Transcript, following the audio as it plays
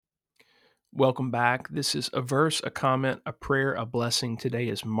Welcome back. This is a verse, a comment, a prayer, a blessing. Today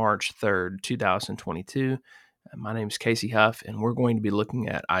is March 3rd, 2022. My name is Casey Huff, and we're going to be looking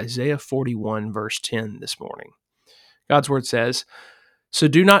at Isaiah 41, verse 10 this morning. God's word says, "So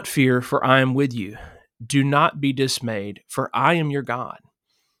do not fear, for I am with you. Do not be dismayed, for I am your God.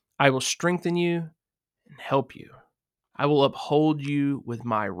 I will strengthen you and help you. I will uphold you with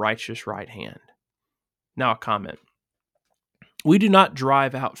my righteous right hand." Now, a comment. We do not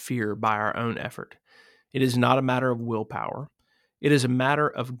drive out fear by our own effort. It is not a matter of willpower. It is a matter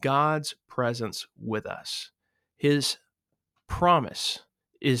of God's presence with us. His promise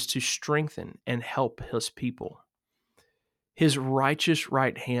is to strengthen and help his people. His righteous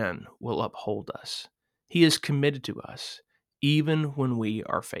right hand will uphold us. He is committed to us, even when we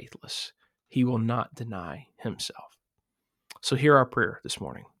are faithless. He will not deny himself. So hear our prayer this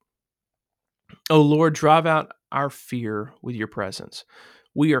morning. O Lord, drive out our fear with your presence.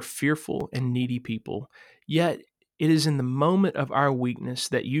 We are fearful and needy people, yet it is in the moment of our weakness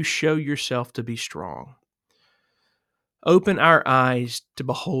that you show yourself to be strong. Open our eyes to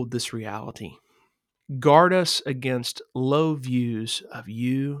behold this reality. Guard us against low views of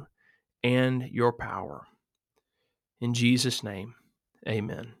you and your power. In Jesus' name,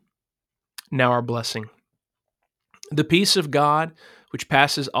 amen. Now our blessing. The peace of God, which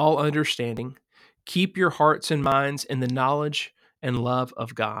passes all understanding, keep your hearts and minds in the knowledge and love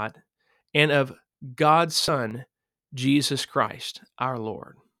of God and of God's Son, Jesus Christ, our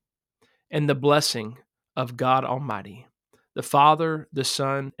Lord. And the blessing of God Almighty, the Father, the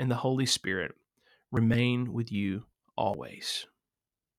Son, and the Holy Spirit remain with you always.